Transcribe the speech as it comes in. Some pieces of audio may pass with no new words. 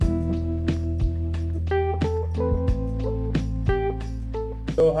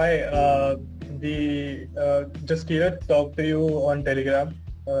Hi, the just Kirat talked to you on Telegram.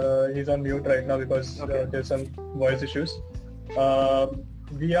 He's on mute right now because there's some voice issues. Uh,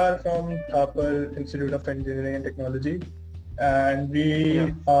 we are from Thapar Institute of Engineering and Technology, and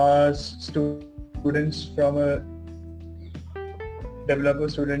we are students from a developer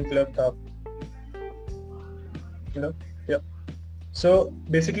student club, Thapar. Yeah. So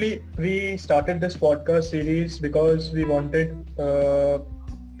basically, we started this podcast series because we wanted to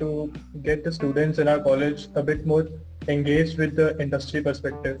get the students in our college a bit more engaged with the industry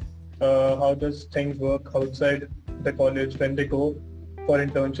perspective. How does things work outside the college when they go for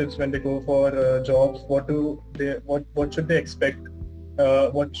internships, when they go for jobs? What should they expect?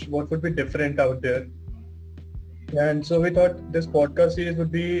 What would be different out there? And so we thought this podcast series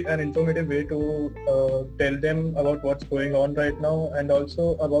would be an informative way to tell them about what's going on right now and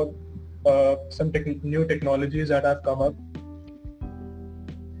also about some new technologies that have come up.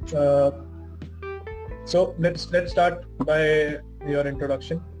 So let's start by your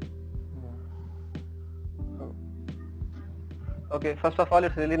introduction. Okay, first of all,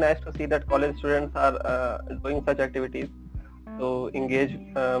 it's really nice to see that college students are doing such activities to engage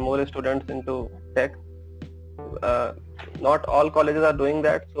more students into tech. Not all colleges are doing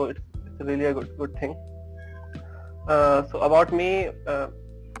that, so it's really a good thing. So about me,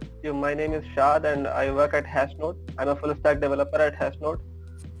 my name is Shad and I work at Hashnode. I'm a full stack developer at Hashnode.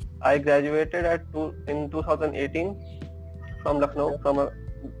 I graduated in 2018 from Lucknow, from a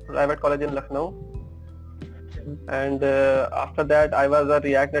private college in Lucknow. And after that I was a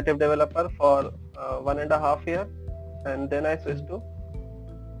React Native developer for 1.5 years, and then I switched to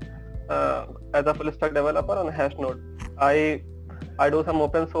as a full stack developer on Hashnode. I do some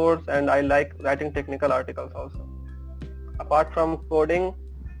open source and I like writing technical articles also. Apart from coding,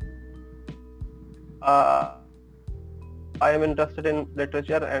 I am interested in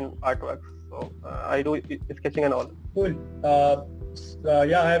literature and artworks. So I do sketching and all. Cool.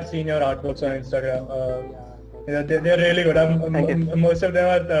 Yeah, I have seen your artworks on Instagram. Yeah, they're really good. Most of them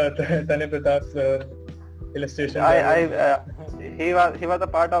are Tane Pratap's illustrations. He was a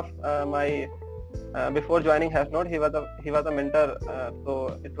part of my before joining Hashnode. He was a mentor,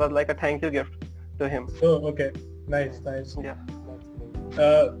 so it was like a thank you gift to him. Oh, okay, nice. Yeah.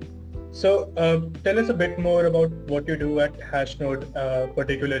 So tell us a bit more about what you do at Hashnode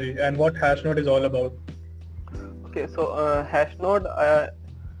particularly, and what Hashnode is all about. Okay, so Hashnode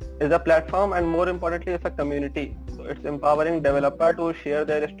is a platform, and more importantly, it's a community. So it's empowering developers to share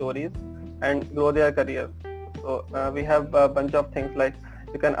their stories and grow their career. So we have a bunch of things like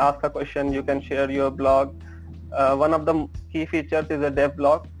you can ask a question, you can share your blog. One of the key features is a dev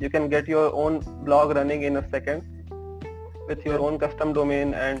blog. You can get your own blog running in a second with your own custom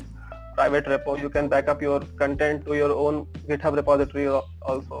domain and private repo. You can back up your content to your own GitHub repository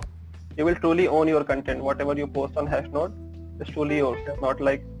also. You will truly own your content. Whatever you post on Hashnode is truly yours, not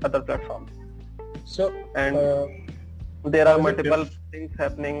like other platforms. So and there are multiple things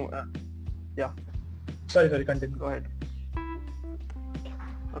happening. Sorry, continue. Go ahead.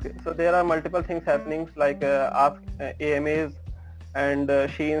 Okay, so there are multiple things happening like Ask AMAs and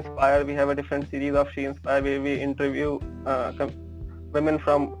She Inspire. We have a different series of She Inspire where we interview women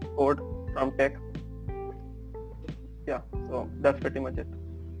from code, from tech. Yeah, so that's pretty much it.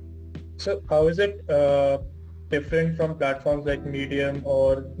 So how is it different from platforms like Medium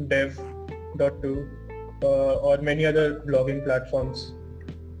or Dev.to or many other blogging platforms?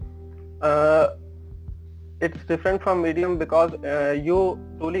 It's different from Medium because you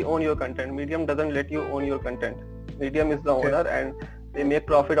truly own your content. Medium doesn't let you own your content. Medium is the owner and they make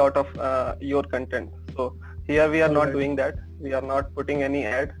profit out of your content. So here we are not doing that. We are not putting any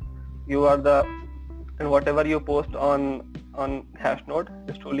ad. You are and whatever you post on Hashnode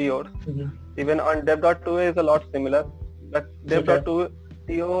is truly yours. Mm-hmm. Even on Dev.to is a lot similar, but Dev.to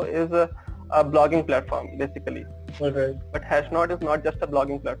is a blogging platform basically. Okay. But Hashnode is not just a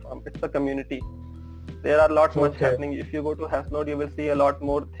blogging platform, it's a community. There are lots much happening. If you go to Hashnode, you will see a lot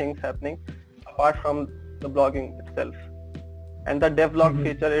more things happening apart from the blogging itself. And the devlog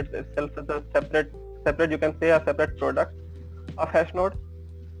feature itself is a separate, you can say a separate product of Hashnode.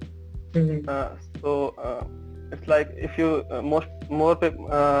 It's like if you a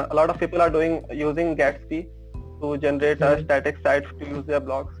lot of people are using Gatsby to generate a static site to use their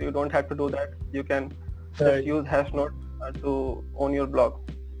blog. So you don't have to do that. You can just use Hashnode to own your blog.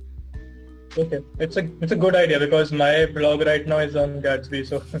 Okay, it's a good idea because my blog right now is on Gatsby,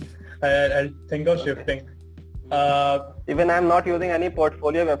 so I'll think of shifting. Even I'm not using any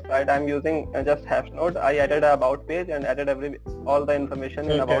portfolio website. I'm using just Hashnode. I added an about page and added all the information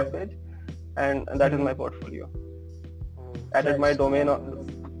in about page, and that is my portfolio. Added my domain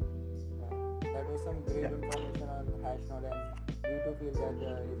great information on Hashnode, and we too feel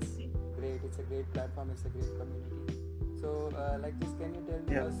that it's great. It's a great platform. It's a great community. So, just can you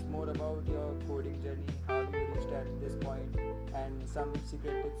tell us more about your coding journey, how you reached at this point, and some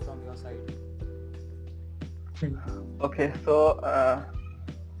secret tips from your side? Okay, so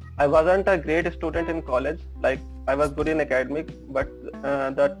I wasn't a great student in college. Like, I was good in academic, but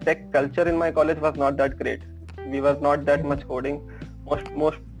the tech culture in my college was not that great. We was not that much coding.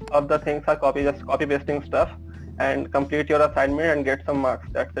 Most of the things are just copy pasting stuff and complete your assignment and get some marks.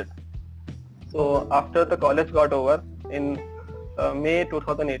 That's it. So after the college got over in May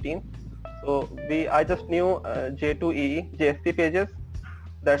 2018, so I just knew J2EE, JSP pages.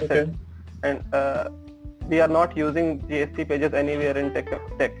 That's it. And we are not using JSP pages anywhere in tech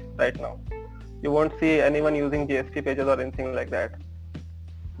right now. You won't see anyone using JSP pages or anything like that.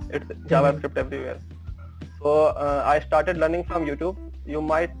 It's JavaScript everywhere. So I started learning from YouTube. You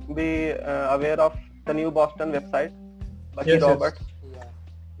might be aware of the New Boston website, Bucky Roberts.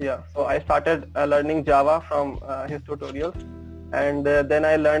 Yeah. So I started learning Java from his tutorials, and then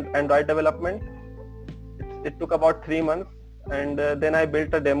I learned Android development. It took about 3 months, and then I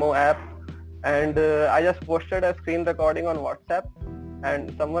built a demo app, and I just posted a screen recording on WhatsApp,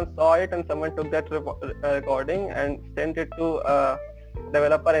 and someone saw it, and someone took that recording and sent it to a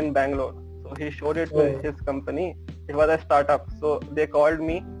developer in Bangalore. So he showed it to his company. It was a startup, so they called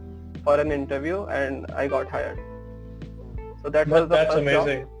me for an interview, and I got hired. So that's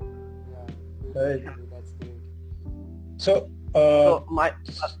amazing. job. Yeah, right. That's great. So my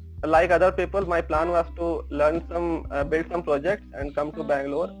like other people, my plan was to learn build some projects and come to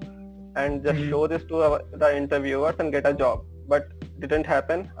Bangalore and just show this to the interviewers and get a job. But didn't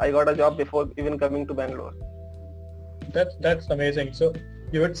happen. I got a job before even coming to Bangalore. That's amazing. So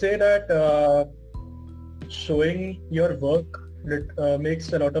you would say that showing your work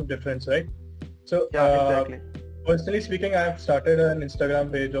makes a lot of difference, right? So exactly. Personally speaking, I have started an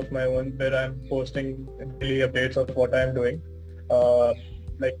Instagram page of my own where I'm posting daily updates of what I'm doing,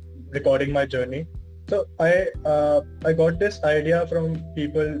 like recording my journey. So I got this idea from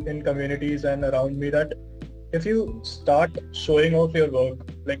people in communities and around me that if you start showing off your work,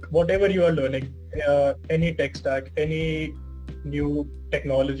 like whatever you are learning, any tech stack, any new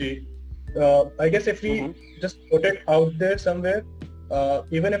technology, I guess if we just put it out there somewhere,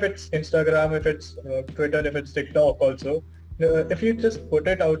 even if it's Instagram, if it's Twitter, if it's TikTok also, if you just put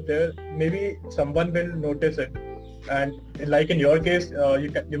it out there, maybe someone will notice it. And like in your case,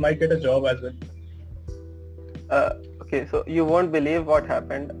 you might get a job as well. Okay, so you won't believe what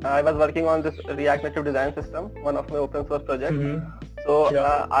happened. I was working on this React Native design system, one of my open source projects. So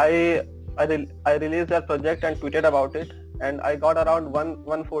I released that project and tweeted about it, and I got around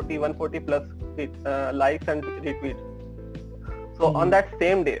 140 plus likes and retweets. So on that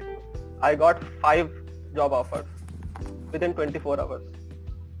same day, I got 5 job offers within 24 hours.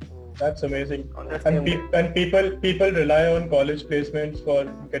 That's amazing. And people rely on college placements for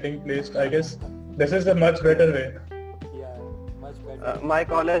getting placed. I guess this is a much better way. Yeah, much better. My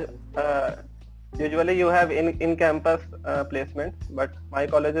college, usually you have in-campus placements, but my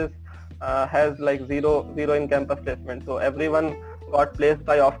college has like zero in-campus placement. So everyone got placed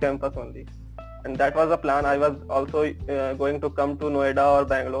by off-campus only. And that was the plan. I was also going to come to Noida or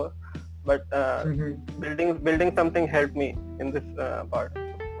Bangalore, but building something helped me in this part.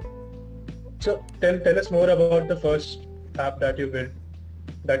 So tell us more about the first app that you built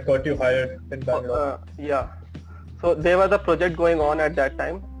that got you hired in Bangalore. So there was a project going on at that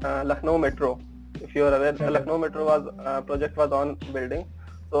time, Lucknow Metro. If you are aware, Lucknow Metro project was on building.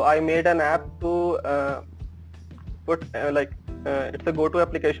 So I made an app to put it's a go-to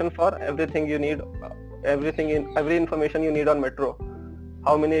application for everything you need, every information you need on Metro.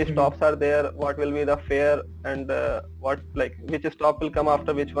 How many stops are there? What will be the fare, and which stop will come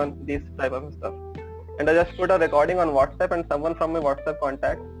after which one? These type of stuff. And I just put a recording on WhatsApp, and someone from my WhatsApp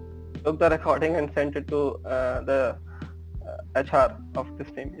contact took the recording and sent it to the HR of this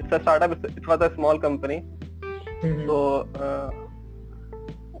team. It's a startup. It was a small company. So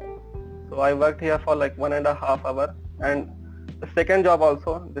I worked here for like 1.5 hours. And the second job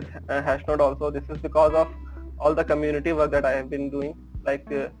also, this Hashnode also, this is because of all the community work that I have been doing. Like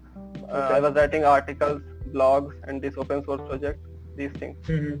I was writing articles, blogs, and this open source project, these things.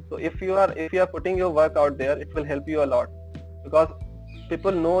 So if you are putting your work out there, it will help you a lot, because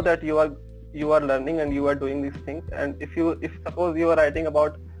people know that you are learning and you are doing these things. And if suppose you are writing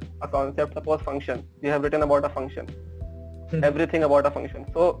about a concept, suppose function, you have written about a function, everything about a function.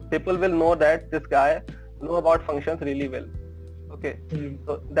 So people will know that this guy know about functions really well. Okay,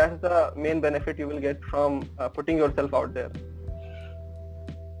 so that's the main benefit you will get from putting yourself out there.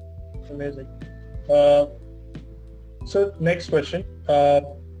 Amazing. Uh, so next question.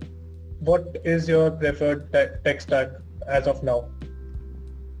 What is your preferred tech stack as of now?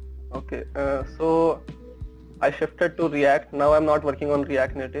 Okay, so I shifted to React. Now I'm not working on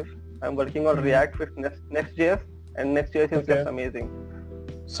React Native. I'm working on React with Next.js, and Next.js is just amazing.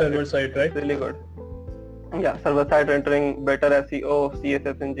 Server side, right? Really good. Yeah, server side rendering, better SEO,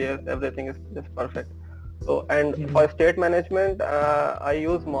 CSS in JS, everything is just perfect. So, and for state management, I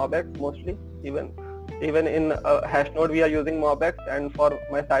use MobX mostly. Even in Hashnode, we are using MobX, and for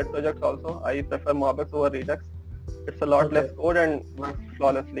my side projects also, I prefer MobX over Redux. It's a lot less code and works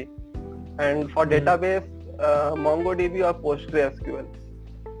flawlessly. And for database, MongoDB or PostgreSQL.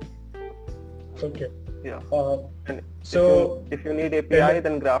 Okay. Yeah. And so if you need API,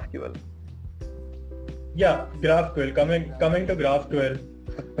 then GraphQL. Yeah, GraphQL. Coming to GraphQL,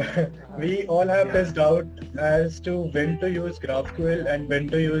 we all have this doubt as to when to use GraphQL and when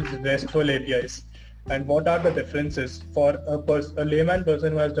to use RESTful APIs, and what are the differences for a layman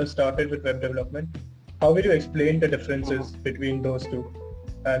person who has just started with web development. How will you explain the differences between those two,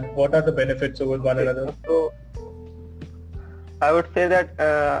 and what are the benefits over one another? So I would say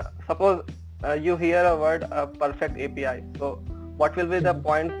that suppose you hear a word perfect API. So what will be the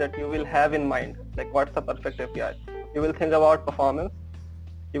points that you will have in mind? Like, what's a perfect API? You will think about performance,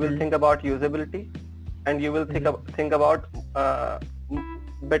 you will think about usability, and you will think about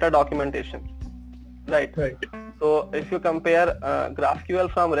better documentation. Right. So if you compare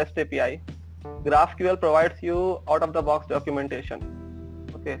GraphQL from REST API, GraphQL provides you out-of-the-box documentation.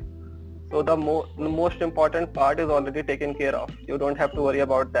 Okay. So the most important part is already taken care of. You don't have to worry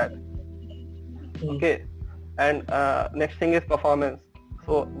about that. Okay. And next thing is performance.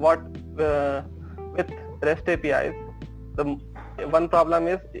 So what with REST APIs, the one problem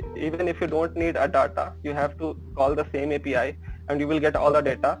is even if you don't need a data, you have to call the same API and you will get all the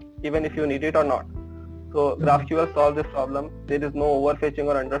data even if you need it or not. So GraphQL solves this problem. There is no overfetching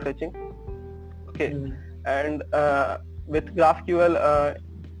or underfetching. Okay. And with GraphQL,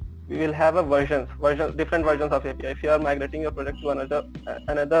 we will have a different versions of API. If you are migrating your project to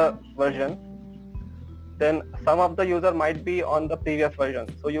another version, then some of the user might be on the previous version,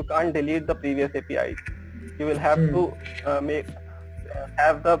 so you can't delete the previous API. You will have to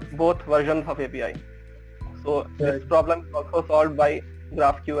have the both versions of API. So this problem is also solved by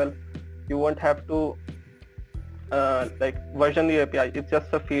GraphQL. You won't have to version the API. It's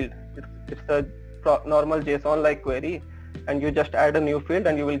just a field. It's a normal JSON like query, and you just add a new field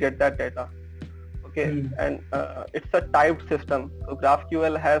and you will get that data. Okay, and it's a typed system. So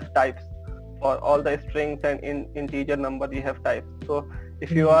GraphQL has types. For all the strings and integer number, you have types. So if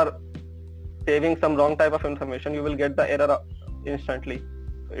you are saving some wrong type of information, you will get the error instantly.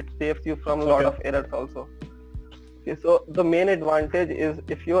 So it saves you from a lot of errors also. Okay, so the main advantage is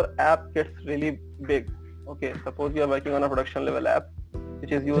if your app gets really big. Okay, suppose you are working on a production level app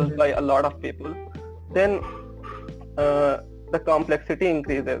which is used by a lot of people, then the complexity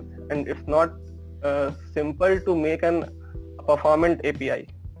increases and it's not simple to make a performant API.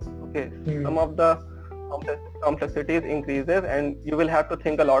 Okay, some of the complexities increases and you will have to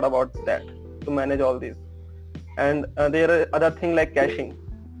think a lot about that to manage all these. And there are other things like caching.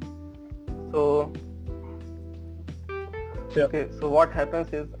 So okay, so what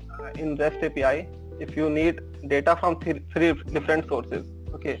happens is in REST API, if you need data from three different sources,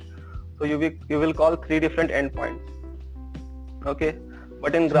 okay, so you will call 3 different endpoints. Okay,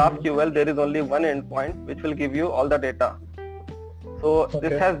 but in GraphQL there is only one endpoint which will give you all the data. So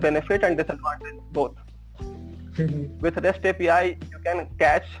this has benefit and disadvantage both. With REST API, you can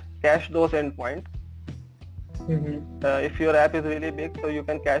cache those endpoints. If your app is really big, so you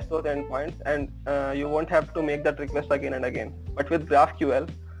can cache those endpoints and you won't have to make that request again and again. But with GraphQL,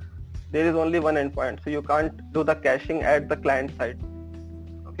 there is only one endpoint, so you can't do the caching at the client side.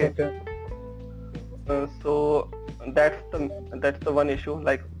 Okay. So that's the one issue.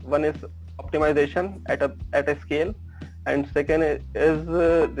 Like, one is optimization at a scale, and second is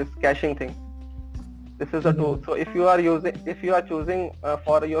this caching thing. This is the two. So if you are choosing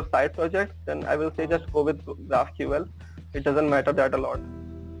for your side project, then I will say just go with GraphQL. It doesn't matter that a lot.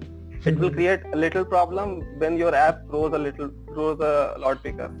 It will create a little problem when your app grows a lot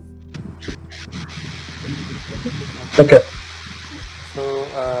bigger. Okay. So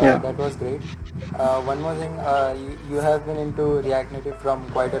that was great. One more thing, you have been into React Native from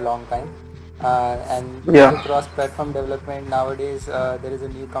quite a long time. And with cross-platform development nowadays, there is a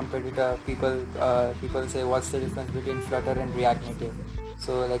new competitor. People say, what's the difference between Flutter and React Native?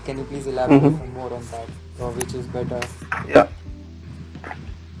 So, like, can you please elaborate more on that, or which is better? Yeah,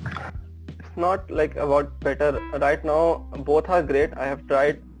 it's not like about better. Right now, both are great. I have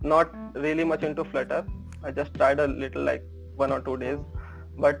tried not really much into Flutter. I just tried a little, like 1 or 2 days,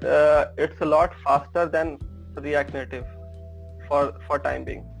 but it's a lot faster than React Native for time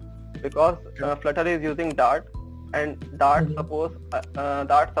being, because Flutter is using Dart, and Dart supports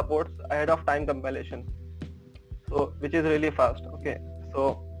ahead of time compilation, so which is really fast. Okay,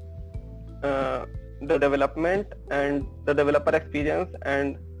 so the development and the developer experience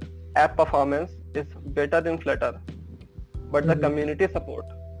and app performance is better in Flutter, but the community support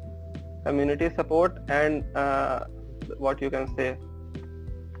and what you can say,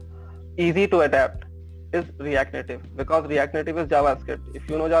 easy to adapt is React Native, because React Native is JavaScript. If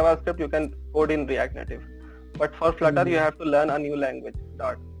you know JavaScript, you can code in React Native, but for Flutter you have to learn a new language,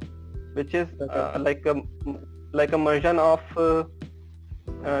 Dart, which is like a version of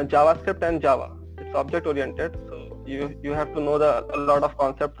JavaScript and Java. It's object oriented, so you have to know a lot of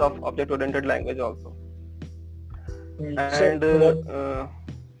concepts of object oriented language also. And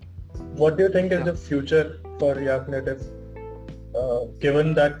what do you think is the future for React Native?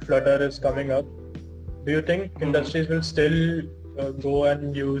 Given that Flutter is coming up, do you think industries will still go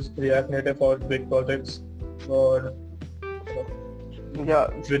and use React Native for big projects, or yeah,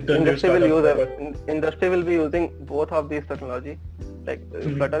 industry will be using both of these technology. Like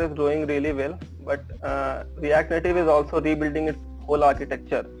Flutter is growing really well, but React Native is also rebuilding its whole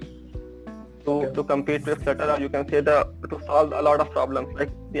architecture to compete with Flutter, or you can say to solve a lot of problems. Like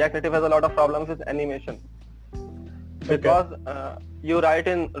React Native has a lot of problems with animation, because you write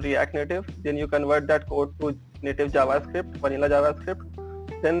in React Native, then you convert that code to native JavaScript, vanilla JavaScript.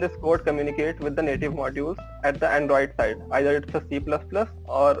 Then this code communicates with the native modules at the Android side. Either it's a C++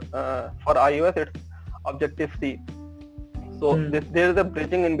 or for iOS it's Objective-C. So there is a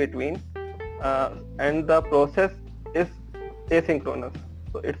bridging in between, and the process is asynchronous.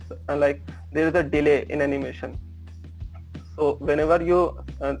 So it's like there is a delay in animation. So whenever you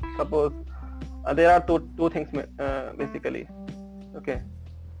suppose there are two things basically. Okay.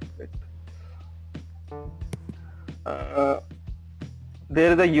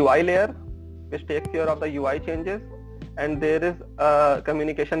 There is a UI layer which takes care of the UI changes, and there is a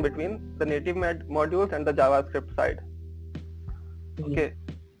communication between the native modules and the JavaScript side. Okay,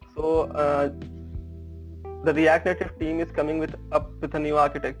 so the React Native team is coming up with a new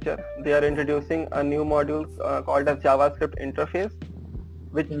architecture. They are introducing a new module called as JavaScript interface,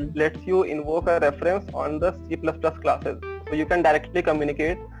 which lets you invoke a reference on the C++ classes. So you can directly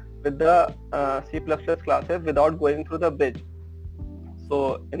communicate with the C++ classes without going through the bridge.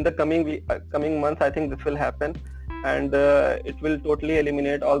 So in the coming months, I think this will happen, and it will totally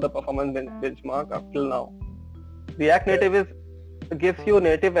eliminate all the performance benchmark up till now. React Native gives you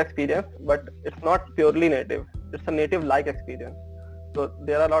native experience, but it's not purely native. It's a native-like experience. So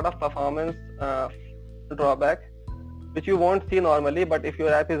there are a lot of performance drawback which you won't see normally, but if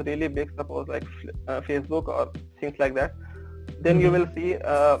your app is really big, suppose like Facebook or things like that, then you will see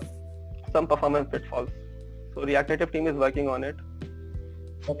some performance pitfalls. So React Native team is working on it.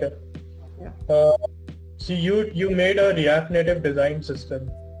 Okay. Yeah. So you made a React Native design system.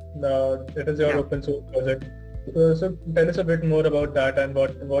 It is your open source project. So tell us a bit more about that, and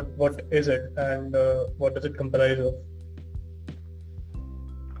what is it, and what does it comprise of?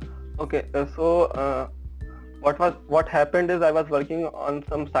 Okay, so what happened is I was working on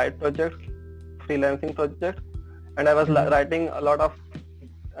some side projects, freelancing projects, and I was writing a lot of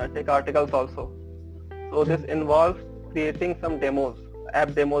tech articles also. So this involves creating some demos,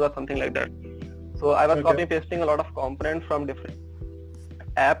 app demos or something like that. So I was copy pasting a lot of components from different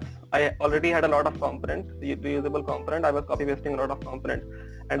apps. I already had a lot of components, reusable component. I was copy pasting a lot of components,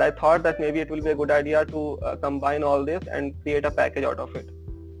 and I thought that maybe it will be a good idea to combine all this and create a package out of it.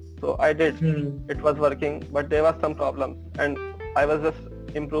 So I did. It was working, but there was some problems, and I was just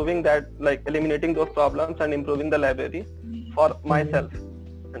improving that, like eliminating those problems and improving the library for myself.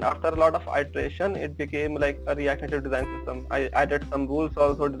 And after a lot of iteration, it became like a React Native design system. I added some rules,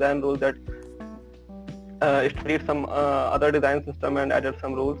 also design rules that it needs some other design system, and added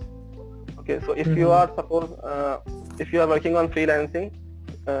some rules. Okay, so if you are if you are working on freelancing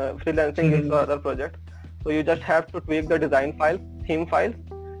is the other project. So you just have to tweak the design files, theme files,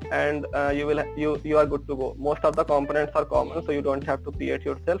 and you are good to go. Most of the components are common, so you don't have to create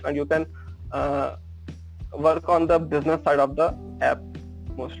yourself, and you can work on the business side of the app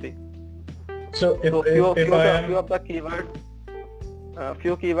mostly. So few of the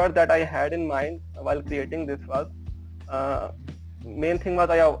keywords that I had in mind while creating this was, main thing was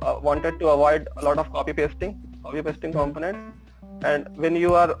I wanted to avoid a lot of copy pasting components, and when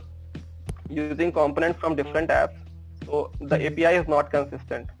you are using components from different apps, so the API is not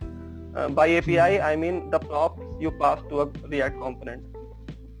consistent. By API I mean the props you pass to a React component.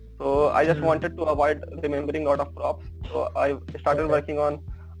 So I just wanted to avoid remembering a lot of props. So I started working on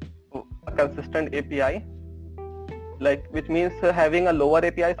a consistent API, like which means having a lower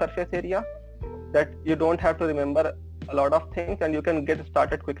API surface area that you don't have to remember a lot of things and you can get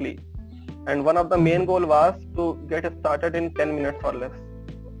started quickly. And one of the main goal was to get started in 10 minutes or less.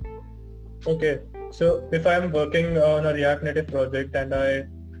 Okay, so if I'm working on a React Native project and I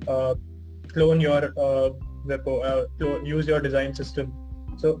clone your use your design system,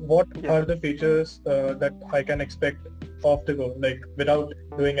 so what are the features that I can expect off the go, like without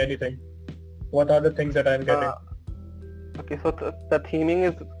doing anything? What are the things that I'm getting? Okay, so the theming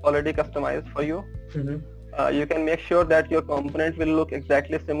is already customized for you. Mm-hmm. You can make sure that your component will look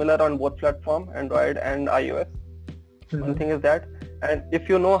exactly similar on both platform, Android and iOS. Mm-hmm. One thing is that, and if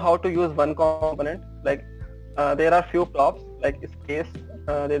you know how to use one component, like there are few props like space,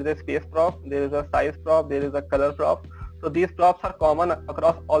 there is a space prop, there is a size prop, there is a color prop. So these props are common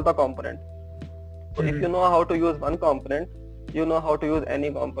across all the components. So if you know how to use one component, you know how to use any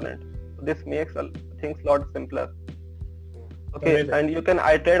component. So this makes things a lot simpler. Okay, amazing. And you can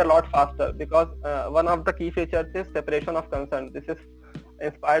iterate a lot faster because one of the key features is separation of concern. This is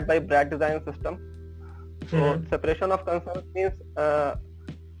inspired by Bragg design system. So separation of concern means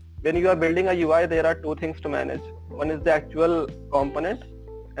when you are building a UI, there are two things to manage. One is the actual component,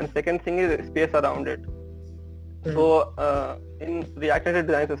 and second thing is space around it. So in React Native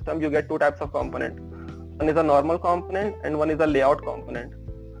design system, you get two types of component. One is a normal component and one is a layout component.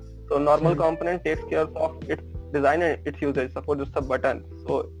 So normal component takes care of its design and its usage. Suppose it's a button,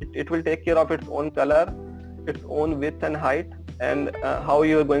 so it will take care of its own color, its own width and height, and how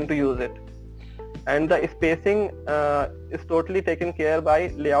you are going to use it. And the spacing is totally taken care by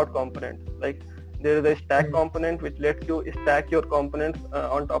layout component. Like there is a stack component which lets you stack your components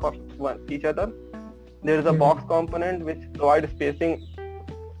on top of each other. There is a box component which provides spacing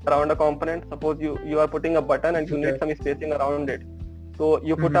around a component. Suppose you are putting a button and you need some spacing around it. So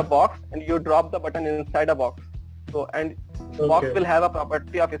you put a box and you drop the button inside a box. So and box will have a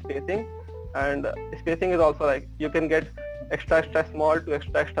property of spacing, and spacing is also like you can get extra small to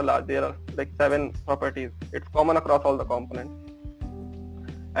extra large. There are like 7 properties. It's common across all the components.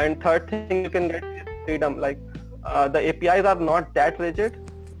 And third thing you can get is freedom. Like the APIs are not that rigid.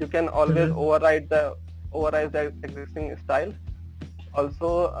 You can always override the existing style.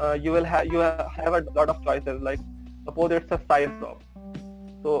 Also you have a lot of choices. Like suppose it's a size prop.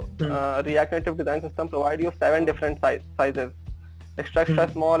 So React Native design system provides you 7 different sizes: extra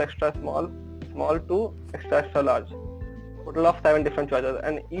small, small to extra large. Total of 7 different choices,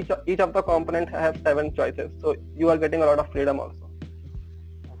 and each of the component has 7 choices. So you are getting a lot of freedom also.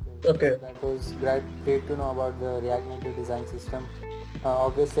 Okay. That was great to know about the React Native design system.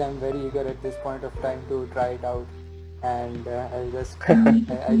 Obviously, I'm very eager at this point of time to try it out, and I just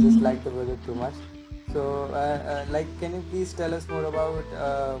like the project too much. So, can you please tell us more about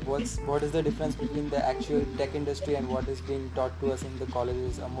what is the difference between the actual tech industry and what is being taught to us in the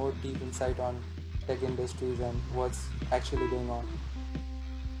colleges? A more deep insight on tech industries and what's actually going on.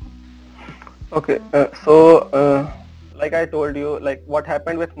 Okay, so like I told you, like what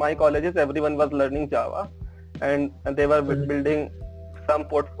happened with my colleges, everyone was learning Java, and they were building some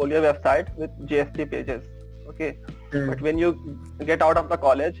portfolio website with JSP pages. Okay. But when you get out of the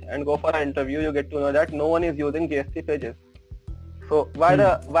college and go for an interview, you get to know that no one is using JSP pages. So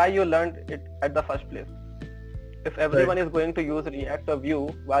why you learned it at the first place? If everyone is going to use React or Vue,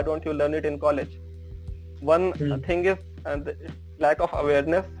 why don't you learn it in college? One thing is the lack of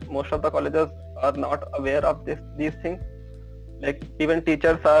awareness. Most of the colleges are not aware of these things. Like even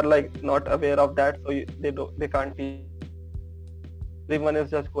teachers are like not aware of that, so they can't teach. Everyone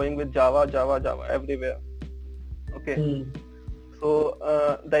is just going with Java everywhere. Okay. So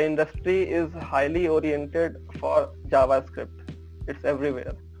the industry is highly oriented for JavaScript. It's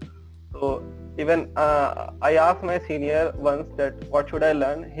everywhere. So even I asked my senior once that what should I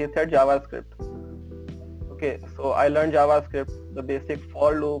learn? He said JavaScript. Okay, so I learned JavaScript, the basic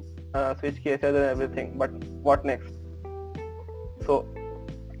for loop, switch cases and everything. But what next? So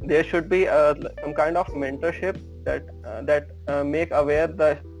there should be some kind of mentorship that make aware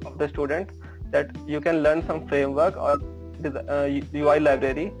of the student that you can learn some framework or UI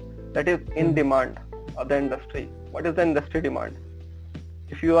library that is in demand of the industry. What is the industry demand?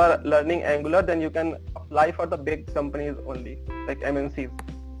 If you are learning Angular, then you can apply for the big companies only, like MNCs.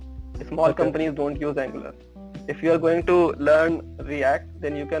 Small companies don't use Angular. If you are going to learn React,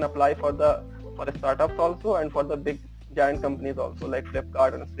 then you can apply for startups also and for the big giant companies also, like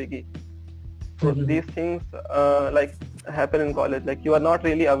Flipkart and Swiggy. So these things like happen in college. Like you are not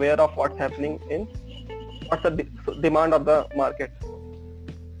really aware of what's happening what's the demand of the market.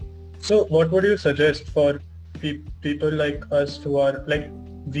 So what would you suggest for people like us who are like,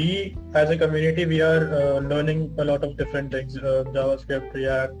 we as a community, we are learning a lot of different things, JavaScript,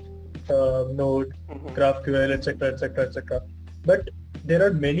 React, Node, Mm-hmm. GraphQL, etc., etc., etc. But there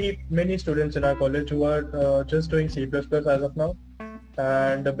are many students in our college who are just doing C++ as of now,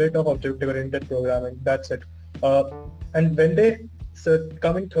 and a bit of object-oriented programming. That's it. Uh, and when they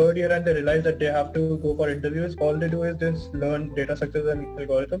come in third year and they realize that they have to go for interviews, all they do is just learn data structures and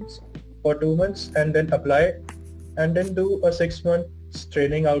algorithms for 2 months and then apply, and then do a 6 months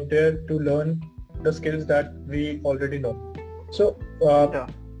training out there to learn the skills that we already know. So, Yeah.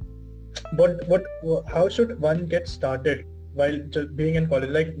 how should one get started while just being in college?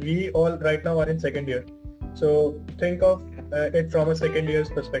 Like, we all right now are in second year, so think of it from a second year's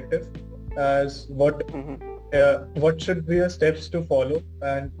perspective, as Mm-hmm. what should be the steps to follow,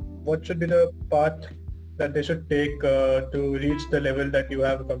 and what should be the path that they should take to reach the level that you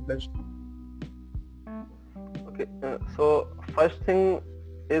have accomplished. Okay. So first thing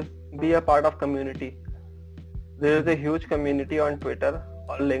is be a part of community. There is a huge community on Twitter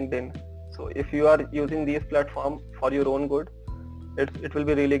or LinkedIn. So if you are using these platforms for your own good, it will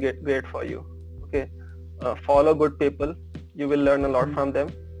be really great for you. Okay. Follow good people. You will learn a lot from them.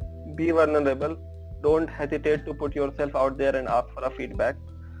 Be vulnerable. Don't hesitate to put yourself out there and ask for a feedback.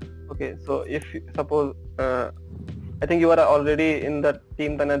 Okay. So if suppose I think you are already in the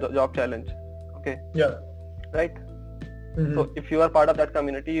Team Tana job challenge. Okay. Yeah. Right. Mm-hmm. So if you are part of that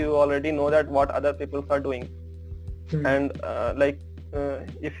community, you already know that what other people are doing. Mm-hmm. And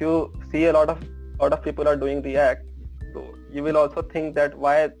if you see a lot of people are doing React, so you will also think that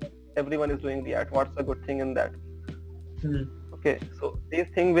why everyone is doing React, what's the good thing in that. Mm-hmm. Okay, so these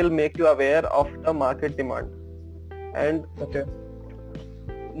things will make you aware of the market demand, and Okay.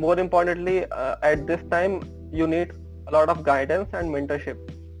 more importantly, at this time you need a lot of guidance and mentorship.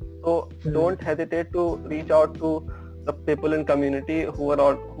 So don't hesitate to reach out to the people in community who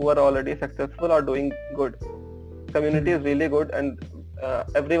are already successful or doing good. Community is really good, and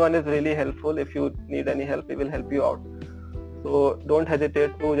everyone is really helpful. If you need any help, we will help you out. So don't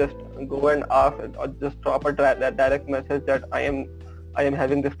hesitate to just go and ask, or just drop a direct message that I am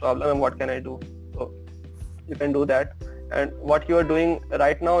having this problem and what can I do. So you can do that. And what you are doing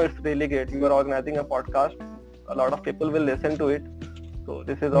right now is really great. You are organizing a podcast. A lot of people will listen to it. So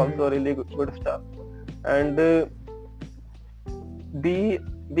this is also really good stuff. And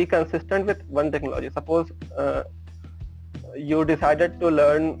be consistent with one technology. Suppose you decided to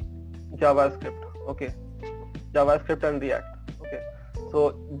learn JavaScript. Okay, JavaScript and React. Okay,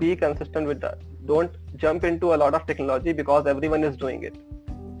 so be consistent with that. Don't jump into a lot of technology because everyone is doing it.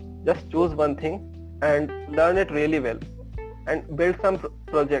 Just choose one thing and learn it really well, and build some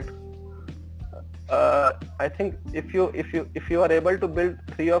project. I think if you are able to build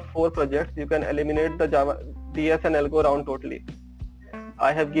 3 or 4 projects, you can eliminate the Java DS and Algo round totally.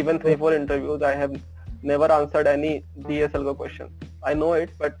 I have given 3-4 interviews. I have never answered any DS Algo question. I know it,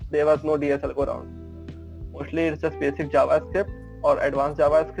 but there was no DS Algo round. Mostly it's just basic JavaScript or advanced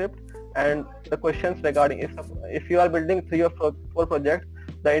JavaScript, and the questions regarding if you are building 3 or 4 projects,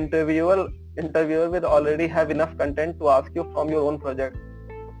 the interviewer will already have enough content to ask you from your own project.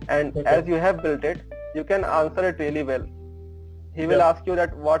 And as you have built it, you can answer it really well. He will ask you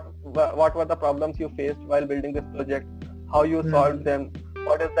that what were the problems you faced while building this project, how you solved them,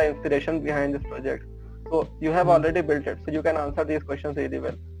 what is the inspiration behind this project. So you have already built it, so you can answer these questions really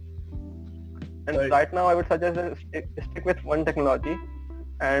well. And right now I would suggest that stick with one technology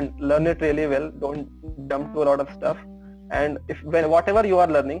and learn it really well. Don't jump to a lot of stuff. And whatever you are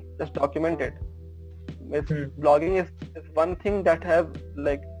learning, just document it. Blogging is one thing that have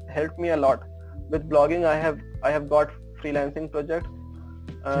helped me a lot. With blogging, I have got freelancing projects.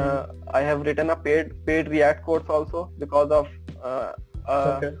 I have written a paid React course also because of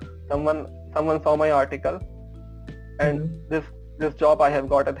someone saw my article, and this job I have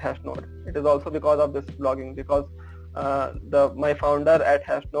got at Hashnode. It is also because of this blogging, because my founder at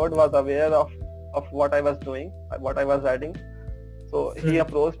Hashnode was aware of what I was doing, what I was writing. So he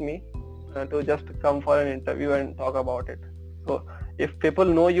approached me to just come for an interview and talk about it. So if people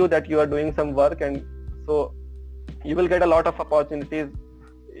know you that you are doing some work, and so you will get a lot of opportunities.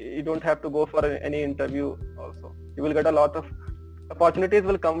 You don't have to go for any interview also. You will get a lot of opportunities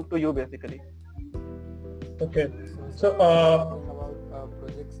will come to you basically. Okay. So about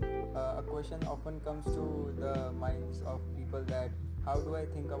projects, a question often comes to the minds of people that how do I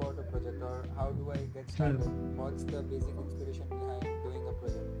think about a project, or how do I get started? What's the basic inspiration behind doing a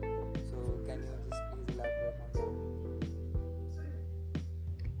project? So can you just please elaborate on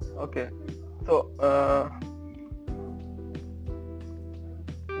that? Okay. So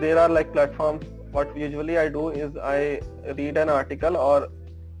there are like platforms. What usually I do is I read an article or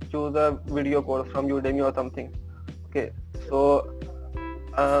choose a video course from Udemy or something. Okay, so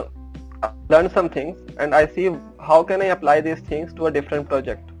I learn some things and I see how can I apply these things to a different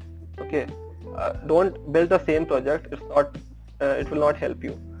project. Okay, don't build the same project. It's not. It will not help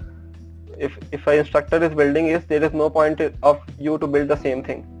you. If an instructor is building it, there is no point of you to build the same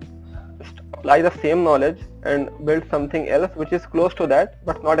thing. Just apply the same knowledge and build something else which is close to that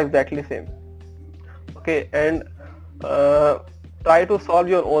but not exactly same. Okay, and try to solve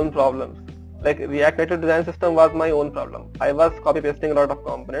your own problems. Like React Native Design System was my own problem. I was copy pasting a lot of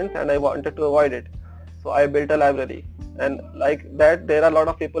components and I wanted to avoid it. So I built a library, and like that there are a lot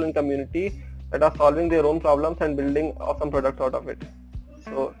of people in community that are solving their own problems and building awesome products out of it.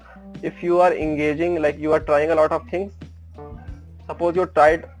 So if you are engaging, like you are trying a lot of things, suppose you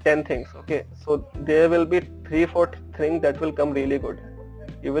tried 10 things, okay, so there will be 3-4 things that will come really good.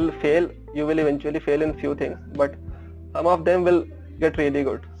 You will eventually fail in few things, but some of them will get really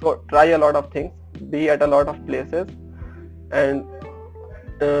good. So try a lot of things, be at a lot of places, and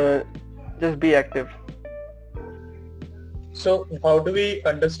just be active. So how do we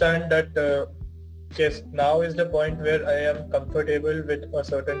understand that yes, now is the point where I am comfortable with a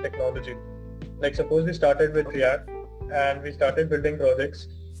certain technology? Like suppose we started with React and we started building projects.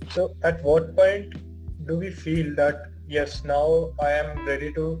 So at what point do we feel that yes, now I am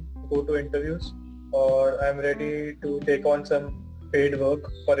ready to go to interviews, or I'm ready to take on some paid work,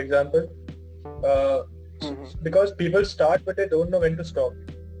 for example? Because people start but they don't know when to stop.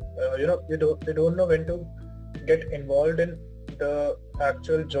 They don't know when to get involved in the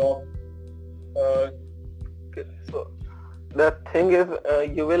actual job. Okay, so the thing is,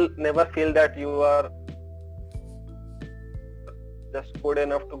 you will never feel that you are just good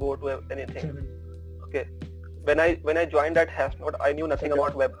enough to go to anything. Okay, when I joined at Hashnode, I knew nothing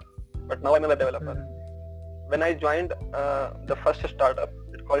about web, but now I'm a web developer. When I joined the first startup,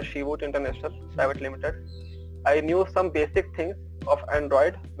 it's called Shewoot International Private Limited, I knew some basic things of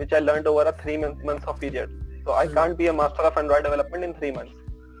Android which I learned over a 3 months of period. So I can't be a master of Android development in 3 months.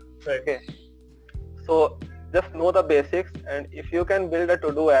 Right. Okay, so just know the basics, and if you can build a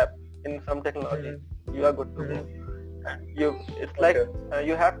to-do app in some technology, you are good to go. And it's like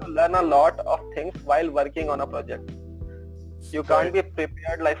you have to learn a lot of things while working on a project. You can't be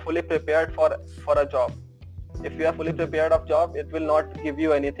prepared, like fully prepared for a job. If you are fully prepared of job, it will not give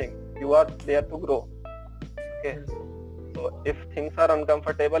you anything. You are there to grow. Okay. So if things are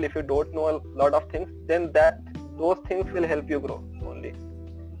uncomfortable, if you don't know a lot of things, then those things will help you grow only.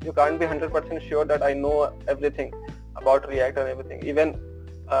 You can't be 100% sure that I know everything about React and everything. Even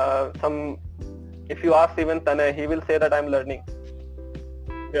if you ask even Tanay, he will say that I'm learning.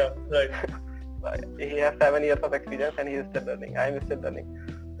 Yeah, right. He has 7 years of experience and he is still learning. I am still learning.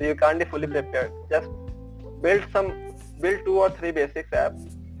 So you can't be fully prepared. Just build 2 or 3 basic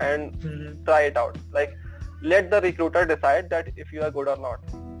apps and try it out. Like let the recruiter decide that if you are good or not.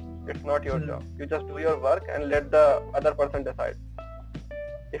 It's not your job. You just do your work and let the other person decide.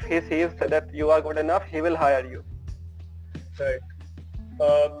 If he sees that you are good enough, he will hire you. Right.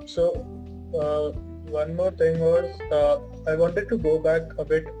 One more thing was, I wanted to go back a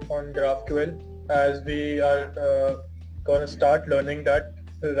bit on GraphQL, as we are going to start learning that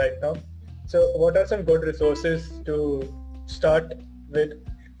right now. So what are some good resources to start with?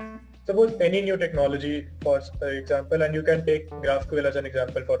 Suppose any new technology, for example, and you can take GraphQL as an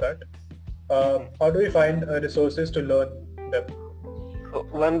example for that. How do we find resources to learn them? So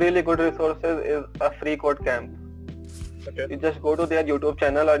one really good resource is a free code camp. Okay. You just go to their YouTube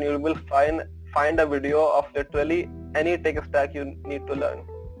channel and you will find a video of literally any tech stack you need to learn.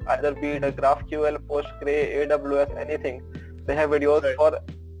 Either be it a GraphQL, Postgre, AWS, anything. They have videos for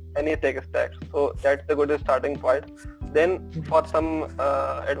any tech stack. So that's a good starting point. Then for some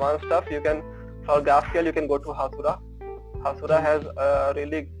advanced stuff, for GraphQL you can go to Hasura. Hasura has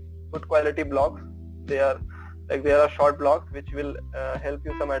really good quality blogs. They are short blogs which will help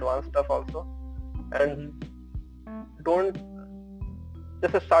you some advanced stuff also. And don't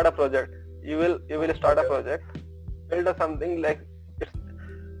just start a project. You will start a project. Build something like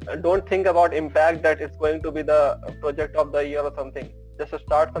don't think about impact that it's going to be the project of the year or something. Just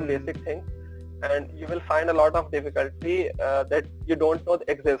start some basic thing, and you will find a lot of difficulty that you don't know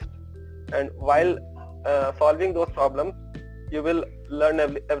exist. And while solving those problems, you will learn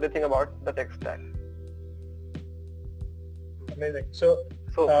everything about the tech stack. Amazing. So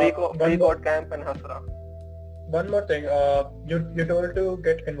free code camp and Hasura. One more thing, you told to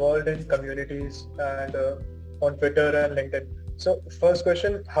get involved in communities and on Twitter and LinkedIn. So first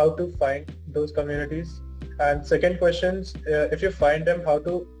question, how to find those communities? And second questions, if you find them, how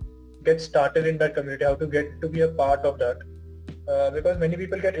to get started in that community, how to get to be a part of that. Because many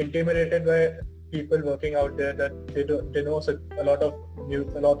people get intimidated by people working out there, that they know a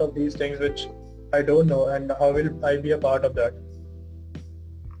lot of these things which I don't know, and how will I be a part of that?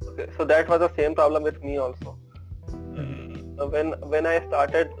 Okay, so that was the same problem with me also. When I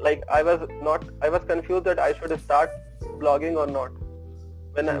started, like I was confused that I should start blogging or not.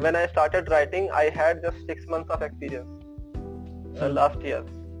 When I started writing, I had just 6 months of experience last year.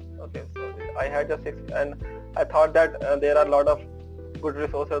 Okay, so I had just 6, and I thought that there are a lot of good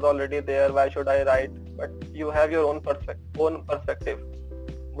resources already there. Why should I write? But you have your own perspective.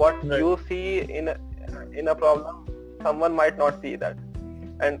 What Right. you see in a problem, someone might not see that.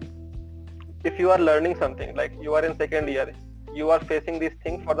 And if you are learning something, like you are in second year, you are facing these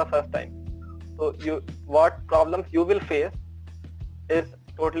things for the first time. So what problems you will face is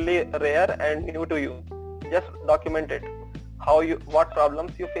totally rare and new to you. Just document it. What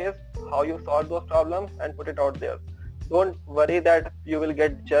problems you face, how you solve those problems, and put it out there. Don't worry that you will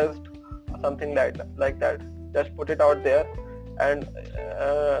get judged or something like that. Just put it out there, and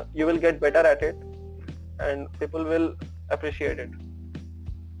you will get better at it, and people will appreciate it.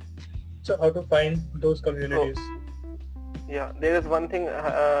 So how to find those communities? Yeah, there is one thing,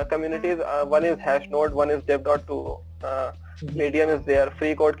 communities, one is Hashnode, one is dev.to, Medium is there,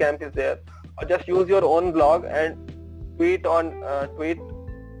 Free Code Camp is there. Or just use your own blog and write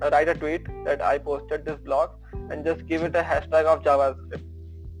a tweet that I posted this blog, and just give it a hashtag of JavaScript.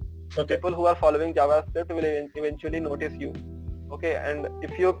 Okay. People who are following JavaScript will eventually notice you. Okay, and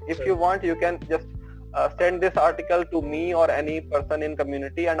if you want, you can just send this article to me or any person in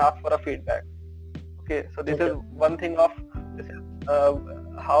community and ask for a feedback. Okay, so this is one thing of this is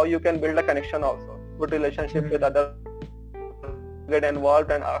how you can build a connection also, good relationship with others, get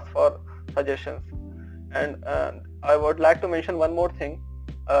involved and ask for suggestions. And I would like to mention one more thing.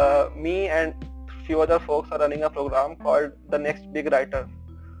 Me and few other folks are running a program called The Next Big Writer.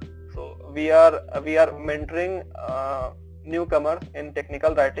 So we are mentoring newcomers in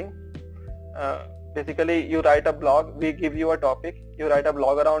technical writing. Basically, you write a blog, we give you a topic, you write a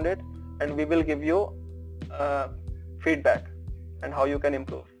blog around it, and we will give you feedback and how you can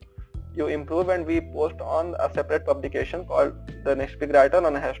improve. You improve, and we post on a separate publication called The Next Big Writer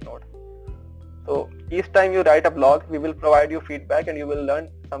on Hashnode. So each time you write a blog, we will provide you feedback and you will learn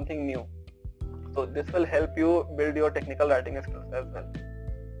something new. So this will help you build your technical writing skills as well.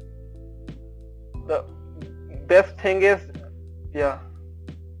 The best thing is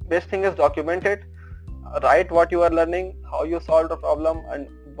document it. Write what you are learning, how you solve the problem, and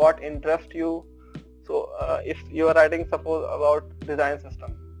what interests you. So if you are writing, suppose, about design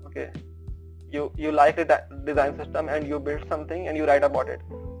system, okay, you like the design system and you build something and you write about it.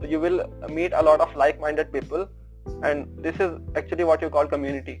 So you will meet a lot of like-minded people, and this is actually what you call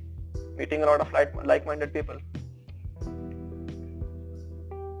community, meeting a lot of like-minded people.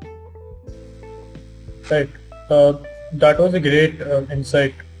 Right. That was a great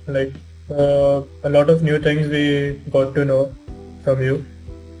insight. Like a lot of new things we got to know from you.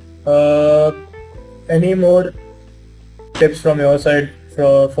 Any more tips from your side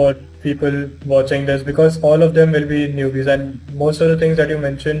for people watching this? Because all of them will be newbies, and most of the things that you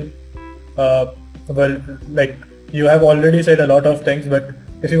mentioned, well, like you have already said a lot of things, but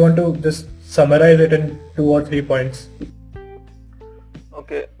if you want to just summarize it in 2 or 3 points.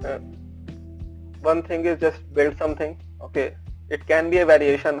 Okay. One thing is just build something. Okay, it can be a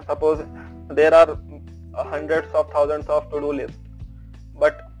variation. Suppose there are hundreds of thousands of to-do lists,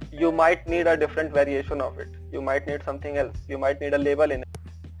 but you might need a different variation of it. You might need something else. You might need a label in it.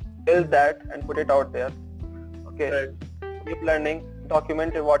 Build that and put it out there. Okay. Right. Keep learning.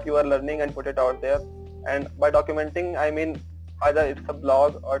 Document what you are learning and put it out there. And by documenting, I mean either it's a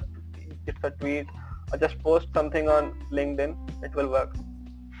blog or it's a tweet, or just post something on LinkedIn. It will work.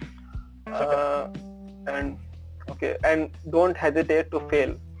 And don't hesitate to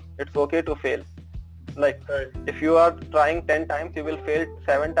fail. It's okay to fail. Like Right. if you are trying 10 times, you will fail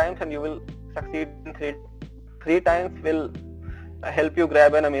 7 times and you will succeed in 3 times will help you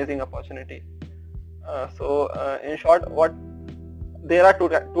grab an amazing opportunity. In short, there are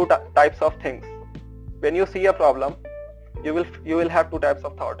two types of things. When you see a problem, you will have 2 types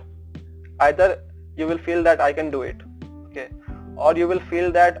of thought. Either you will feel that I can do it, okay, or you will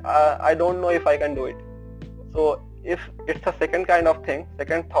feel that I don't know if I can do it. So if it's a second kind of thing,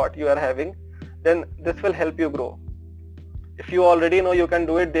 second thought you are having, then this will help you grow. If you already know you can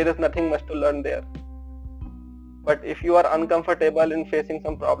do it, there is nothing much to learn there. But if you are uncomfortable in facing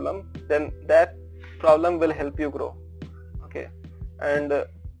some problem, then that problem will help you grow. Okay, and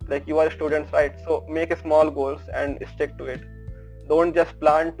like you are students, right? So make small goals and stick to it. Don't just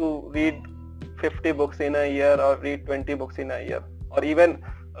plan to read 50 books in a year or read 20 books in a year or even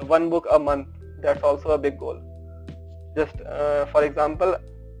one book a month. That's also a big goal. Just for example,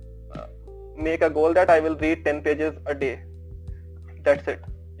 make a goal that I will read 10 pages a day. That's it.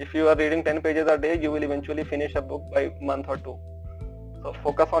 If you are reading 10 pages a day, you will eventually finish a book by month or two. So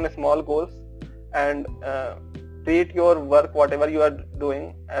focus on small goals and treat your work, whatever you are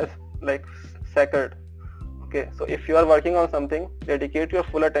doing, as like sacred. Okay, so if you are working on something, dedicate your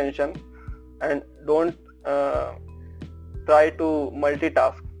full attention and don't try to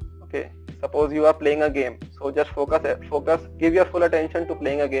multitask. Okay, suppose you are playing a game, so just focus, give your full attention to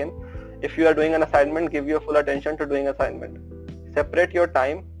playing a game. If you are doing an assignment, give your full attention to doing assignment. Separate your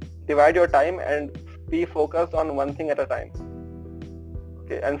time, divide your time, and be focused on one thing at a time.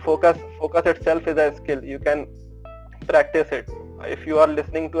 Okay, and focus itself is a skill. You can practice it. If you are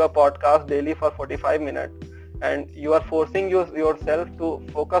listening to a podcast daily for 45 minutes and you are forcing yourself to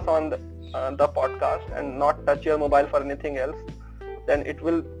focus on the podcast and not touch your mobile for anything else, then it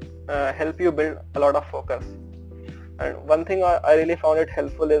will help you build a lot of focus. And one thing I really found it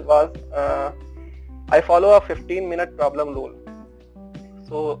helpful was I follow a 15-minute problem rule.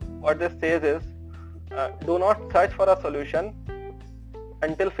 So what this says is, do not search for a solution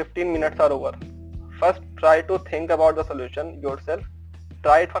until 15 minutes are over. First, try to think about the solution yourself.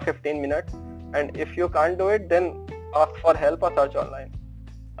 Try it for 15 minutes, and if you can't do it, then ask for help or search online.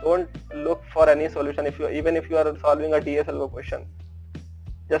 Don't look for any solution even if you are solving a DSLO question.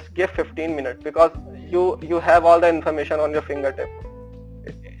 Just give 15 minutes, because you have all the information on your fingertip.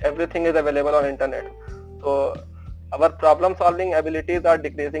 Everything is available on internet. So our problem solving abilities are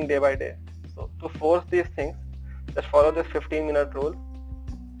decreasing day by day. So to force these things, just follow this 15-minute rule.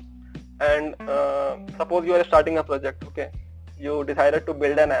 And suppose you are starting a project, okay? You decided to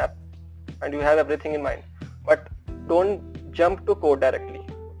build an app and you have everything in mind, but don't jump to code directly.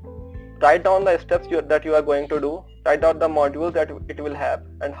 Write down the steps that you are going to do, write down the modules that it will have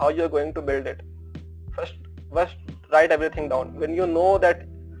and how you are going to build it. First write everything down. When you know that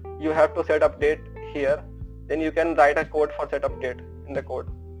you have to set update here, then you can write a code for set update in the code.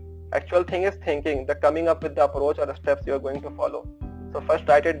 Actual thing is thinking, the coming up with the approach or the steps you are going to follow. So first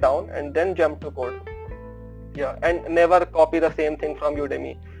write it down and then jump to code. Yeah, and never copy the same thing from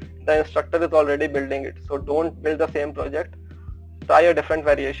Udemy. The instructor is already building it, so don't build the same project. Try a different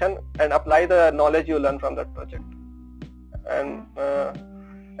variation and apply the knowledge you learn from that project. And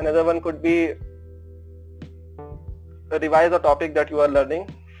another one could be revise the topic that you are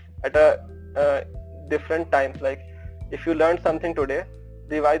learning at a different times. Like if you learned something today,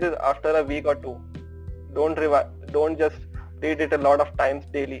 revise it after a week or two. Don't just read it a lot of times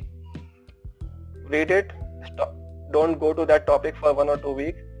daily. Read it, stop. Don't go to that topic for 1 or 2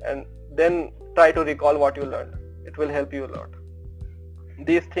 weeks and then try to recall what you learned. It will help you a lot.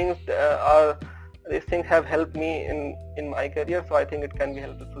 These things have helped me in my career, so I think it can be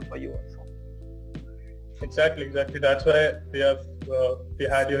helpful for you also. Exactly. That's why we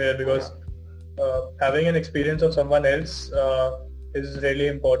had you here, because having an experience of someone else is really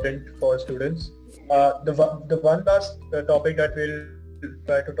important for students. The one last topic that we'll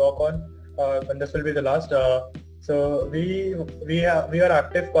try to talk on, and this will be the last. So we are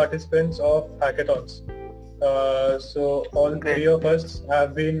active participants of hackathons. So all three of us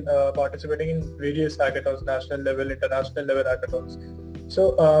have been participating in various hackathons, national level, international level hackathons.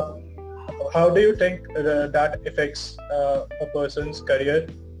 So how do you think that affects a person's career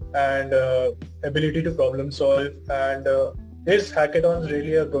and ability to problem solve? And is hackathons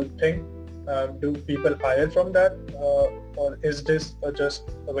really a good thing? Do people hire from that, or is this just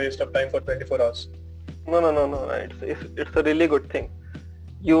a waste of time for 24 hours? No. It's a really good thing.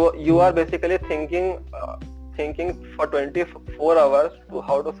 You are basically thinking for 24 hours to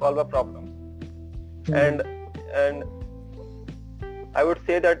how to solve a problem, and I would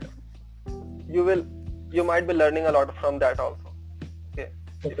say that you might be learning a lot from that also. Okay.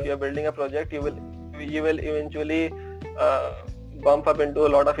 If you are building a project, you will eventually bump up into a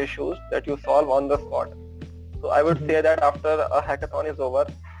lot of issues that you solve on the spot. So I would say that after a hackathon is over,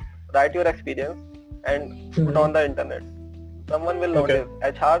 write your experience and put on the internet. Someone will notice.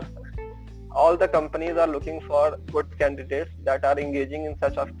 HR, all the companies are looking for good candidates that are engaging in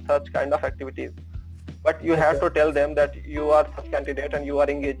such kind of activities. But you have to tell them that you are such candidate and you are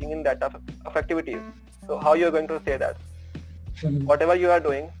engaging in that type of activities. So how you are going to say that? Whatever you are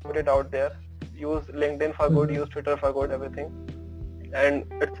doing, put it out there. Use LinkedIn for good, use Twitter for good, everything. And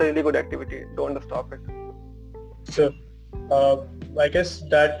it's a really good activity. Don't stop it. So I guess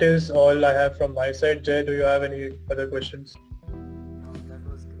that is all I have from my side. Jay, do you have any other questions? No, that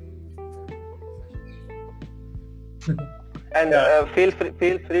was great. And Yeah. feel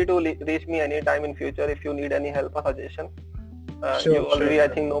free to reach me anytime in future if you need any help or suggestion. Sure, You already, sure. I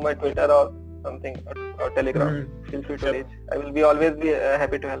think, know my Twitter or something, or Telegram. Mhm. Feel free to Sure. reach. I will always be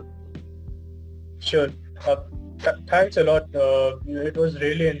happy to help. Sure. Thanks a lot. It was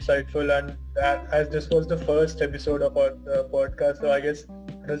really insightful, and as this was the first episode of our podcast, so I guess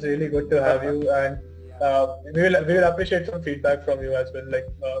it was really good to have you. And we will appreciate some feedback from you as well. Like,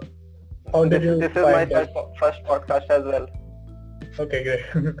 how did you This is my find it? first podcast as well. Okay, great.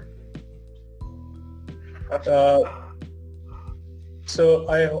 uh, so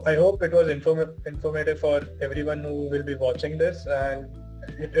I hope it was informative for everyone who will be watching this, and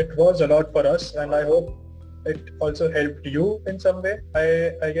it was a lot for us, and I hope it also helped you in some way.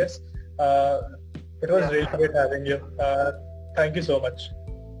 I guess it was really great having you. Thank you so much.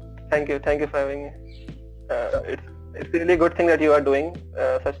 Thank you for having me. It's really good thing that you are doing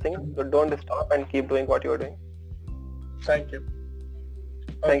such thing. So don't stop and keep doing what you are doing. Thank you.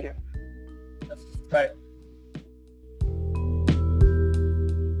 Thank you. Bye.